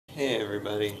Hey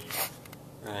everybody,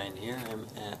 Ryan here. I'm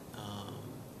at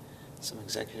some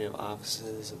executive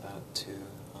offices about to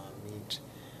meet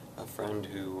a friend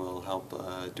who will help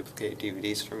duplicate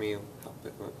DVDs for me,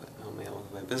 help me out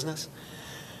with my business.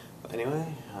 But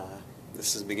anyway,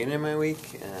 this is the beginning of my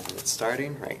week and it's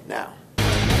starting right now.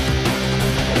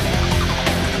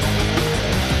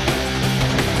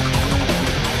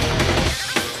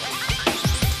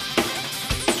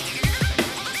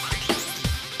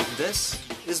 This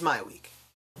is my week.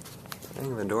 I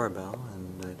ring the doorbell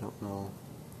and I don't know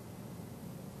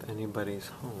if anybody's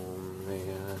home.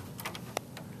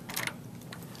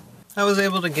 I was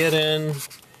able to get in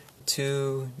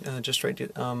to Just Right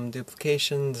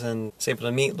Duplications and was able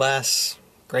to meet Les.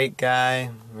 Great guy.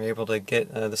 We were able to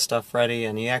get the stuff ready,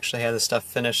 and he actually had the stuff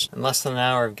finished in less than an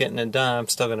hour of getting it done. I'm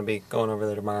still going to be going over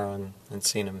there tomorrow and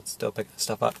seeing him and still picking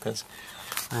stuff up because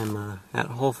I'm at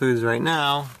Whole Foods right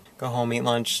now. Go home, eat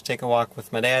lunch, take a walk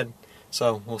with my dad.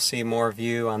 So we'll see more of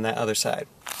you on that other side.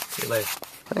 See you later.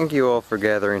 Thank you all for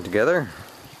gathering together.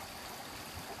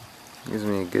 Gives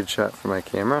me a good shot for my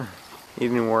camera.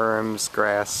 Eating worms,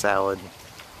 grass, salad.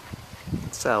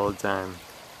 It's salad time.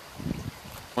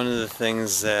 One of the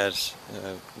things that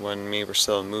when me and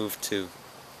Priscila moved to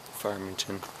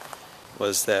Farmington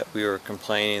was that we were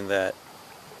complaining that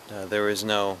there was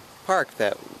no park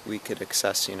that we could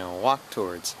access, walk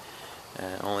towards.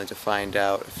 Only to find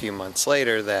out a few months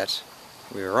later that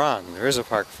we were wrong. There is a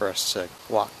park for us to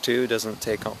walk to. It doesn't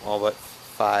take all but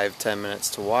 5-10 minutes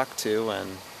to walk to,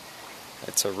 and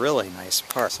it's a really nice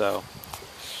park. So,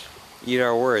 eat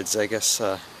our words. I guess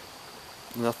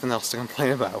nothing else to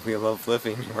complain about. We love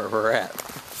living where we're at.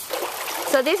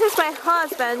 So this is my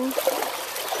husband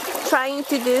trying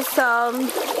to do some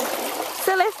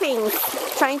silly things,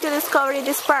 trying to discover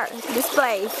this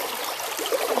place.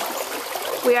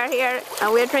 We are here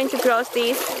and we are trying to cross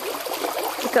this.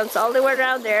 It comes all the way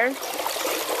around there.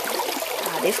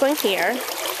 This one here,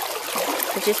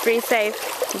 which is pretty safe.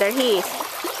 There he is.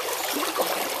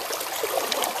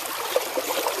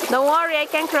 Don't worry, I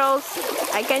can cross.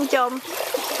 I can jump.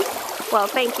 Well,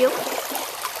 thank you.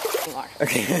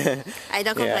 Okay. I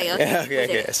don't complain. Yeah,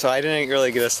 okay. So I didn't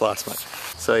really get us lost much.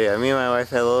 So yeah, me and my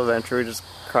wife had a little adventure. We just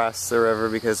crossed the river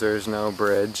because there's no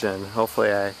bridge, and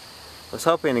hopefully I was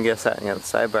hoping to get us out on the other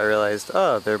side, but I realized,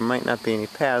 oh, there might not be any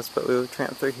paths, but we would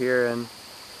tramp through here and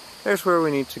there's where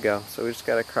we need to go. So we just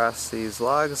gotta cross these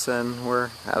logs and we're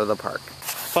out of the park.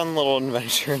 Fun little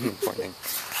adventure in the morning.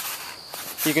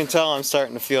 You can tell I'm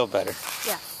starting to feel better.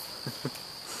 Yeah.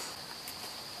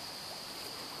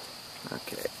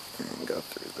 Okay, and go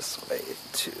through this way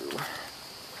too.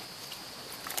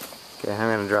 Okay, I'm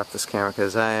gonna drop this camera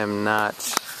because I am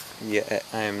not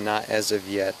as of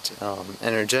yet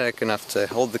energetic enough to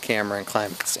hold the camera and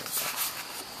climb at the same time.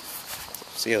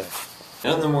 So, see you later.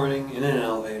 Out in the morning, in an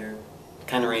elevator,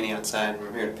 kind of rainy outside, and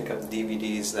I'm here to pick up the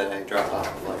DVDs that I dropped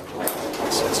off like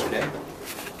yesterday.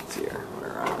 Let's see here,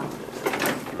 we're on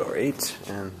floor 8,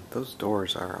 and those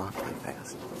doors are awfully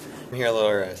fast. I'm here a little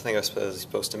early. I think I was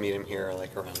supposed to meet him here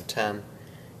like around 10,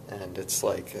 and it's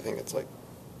like, I think it's like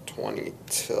 20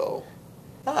 till...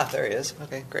 Ah, there he is.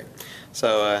 Okay, great.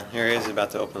 So here he is, about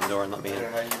to open the door and let me in. Hey,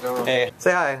 how you doing? Hey,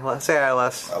 say hi. Say hi,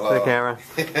 Les. Hello. To the camera.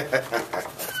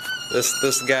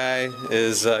 This guy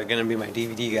is gonna be my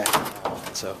DVD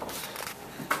guy. So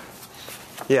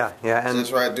yeah, and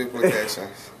Just Right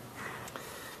Duplications.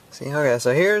 see, okay,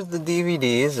 so here's the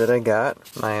DVDs that I got.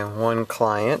 My one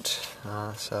client.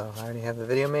 So I already have the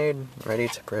video made, ready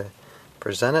to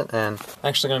present it, and I'm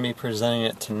actually gonna be presenting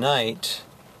it tonight.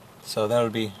 So that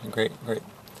would be a great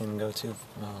thing to go to.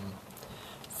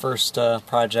 First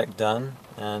project done,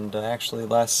 and actually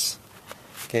Les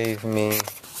gave me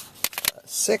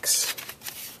 6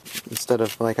 instead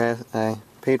of, like, I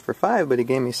paid for 5, but he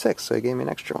gave me 6, so he gave me an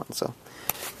extra one. So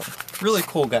really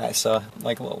cool guy. So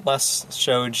like Les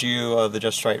showed you the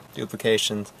Just Right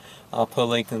Duplications. I'll put a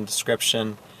link in the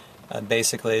description.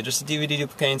 Basically, just a DVD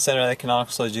duplicating center that can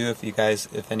also do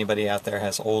if anybody out there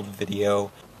has old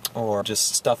video or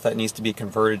just stuff that needs to be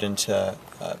converted into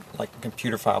like a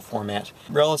computer file format.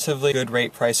 Relatively good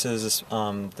rate prices,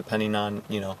 depending on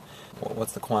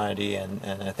what's the quantity, and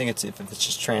I think if it's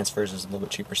just transfers, it's a little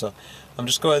bit cheaper. So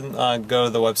just go ahead and go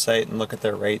to the website and look at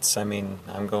their rates. I mean,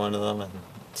 I'm going to them, and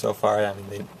so far, I mean,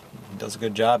 he does a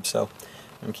good job. So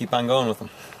I'm gonna keep on going with them.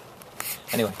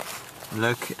 Anyway,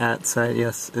 look outside.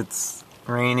 Yes, it's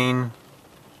raining.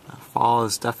 Fall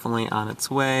is definitely on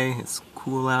its way. It's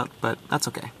cool out, but that's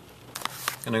okay.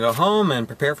 Gonna go home and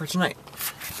prepare for tonight.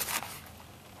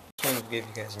 Just wanted to give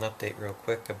you guys an update real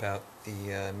quick about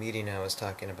the meeting I was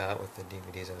talking about with the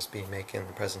DVDs I was making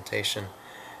the presentation.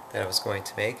 that I was going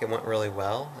to make. It went really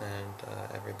well, and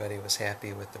everybody was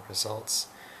happy with the results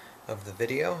of the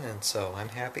video, and so I'm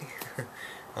happy.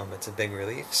 It's a big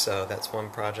relief, so that's one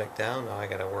project down. Now I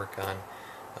got to work on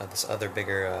this other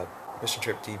bigger mission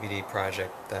trip DVD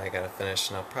project that I got to finish,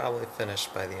 and I'll probably finish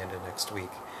by the end of next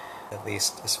week, at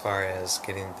least as far as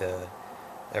getting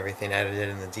everything edited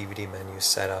and the DVD menu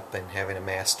set up and having a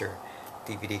master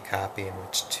DVD copy in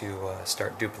which to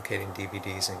start duplicating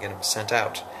DVDs and get them sent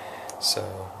out.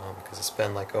 So because it's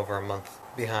been like over a month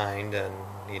behind and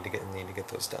need to get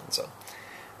those done. So,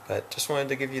 but just wanted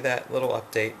to give you that little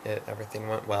update. Everything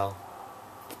went well.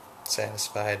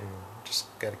 Satisfied, and just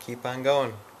got to keep on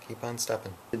going, keep on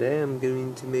stepping. Today I'm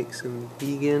going to make some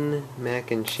vegan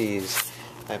mac and cheese.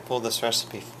 I pulled this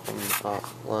recipe from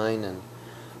offline and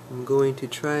I'm going to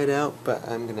try it out, but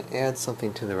I'm going to add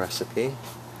something to the recipe.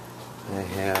 I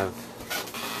have,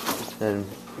 and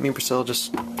me and Priscilla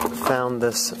just found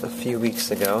this a few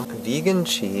weeks ago, vegan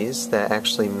cheese that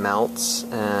actually melts,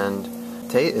 and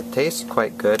it tastes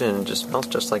quite good, and it just melts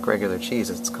just like regular cheese.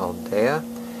 It's called Dea,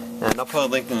 and I'll put a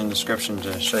link in the description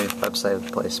to show you the website of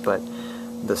the place, but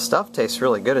the stuff tastes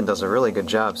really good and does a really good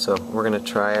job, so we're going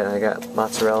to try it. I got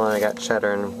mozzarella and I got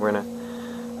cheddar, and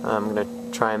I'm going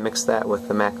to try and mix that with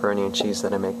the macaroni and cheese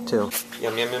that I make too.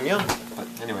 Yum yum yum yum. But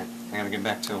anyway, I gotta get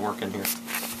back to working here.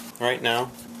 Right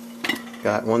now,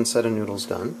 got one set of noodles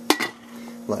done,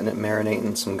 letting it marinate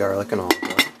in some garlic and olive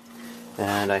oil.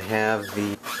 And I have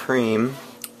the cream,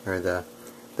 or the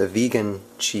vegan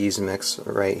cheese mix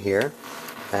right here.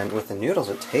 And with the noodles,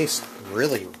 it tastes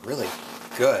really, really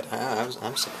good.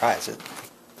 I'm surprised. It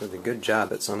did a good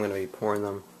job. So I'm going to be pouring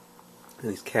them in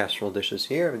these casserole dishes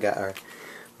here. We've got our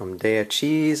Dea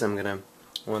cheese. One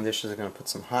of the dishes I'm gonna put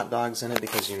some hot dogs in it,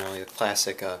 because you know the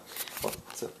classic, well,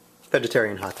 it's a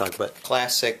vegetarian hot dog, but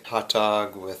classic hot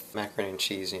dog with macaroni and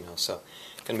cheese, you know. So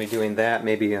gonna be doing that.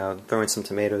 Maybe throwing some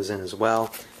tomatoes in as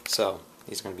well. So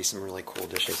these are gonna be some really cool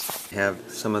dishes. I have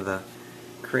some of the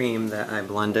cream that I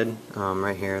blended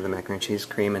right here, the macaroni and cheese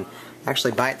cream, and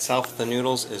actually by itself the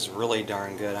noodles is really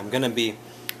darn good. I'm gonna be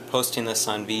posting this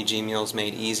on VG Meals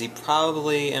Made Easy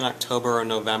probably in October or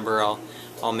November.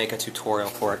 I'll make a tutorial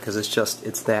for it, because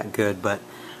it's that good. But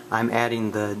I'm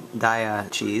adding the Dea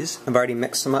cheese. I've already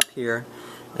mixed them up here,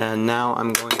 and now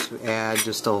I'm going to add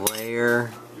just a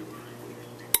layer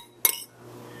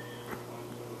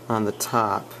on the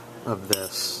top of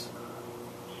this.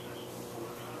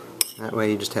 That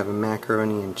way you just have a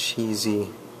macaroni and cheesy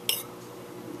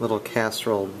little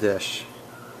casserole dish.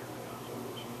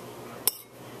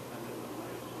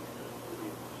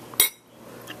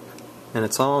 And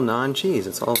it's all non-cheese,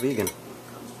 it's all vegan.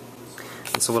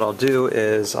 And so what I'll do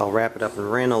is I'll wrap it up in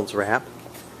Reynolds wrap,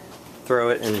 throw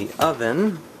it in the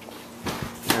oven,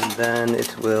 and then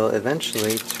it will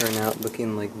eventually turn out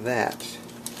looking like that.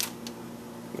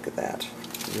 Look at that.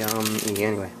 Yummy.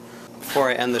 Anyway, before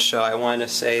I end the show, I wanted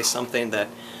to say something that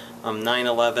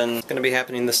 9/11 is going to be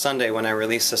happening this Sunday when I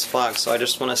release this vlog. So I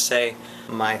just want to say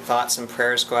my thoughts and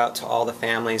prayers go out to all the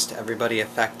families, to everybody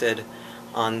affected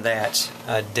on that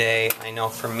day. I know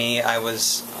for me, I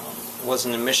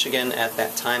wasn't in Michigan at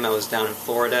that time. I was down in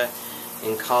Florida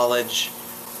in college.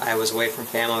 I was away from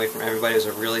family, away from everybody. It was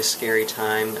a really scary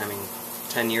time. I mean,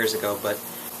 10 years ago, but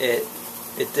it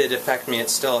did affect me. It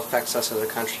still affects us as a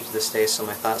country to this day. So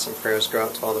my thoughts and prayers go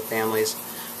out to all the families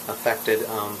affected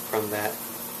from that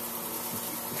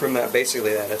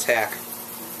basically that attack,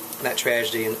 that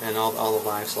tragedy, and all the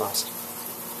lives lost.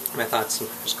 My thoughts and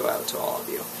prayers go out to all of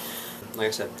you. Like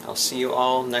I said, I'll see you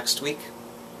all next week.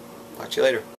 Talk to you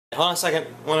later. Hold on a second.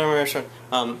 One more.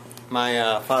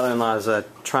 My father-in-law is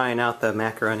trying out the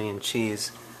macaroni and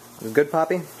cheese. Good,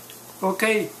 Poppy?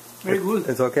 Okay, very good.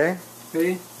 It's okay?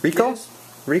 Okay. Rico? Yes.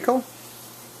 Rico?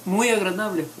 Muy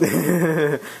agradable.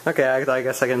 Okay, I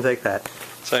guess I can take that.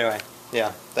 So anyway,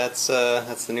 yeah, that's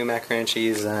the new macaroni and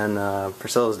cheese, and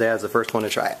Priscilla's dad's the first one to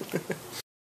try it.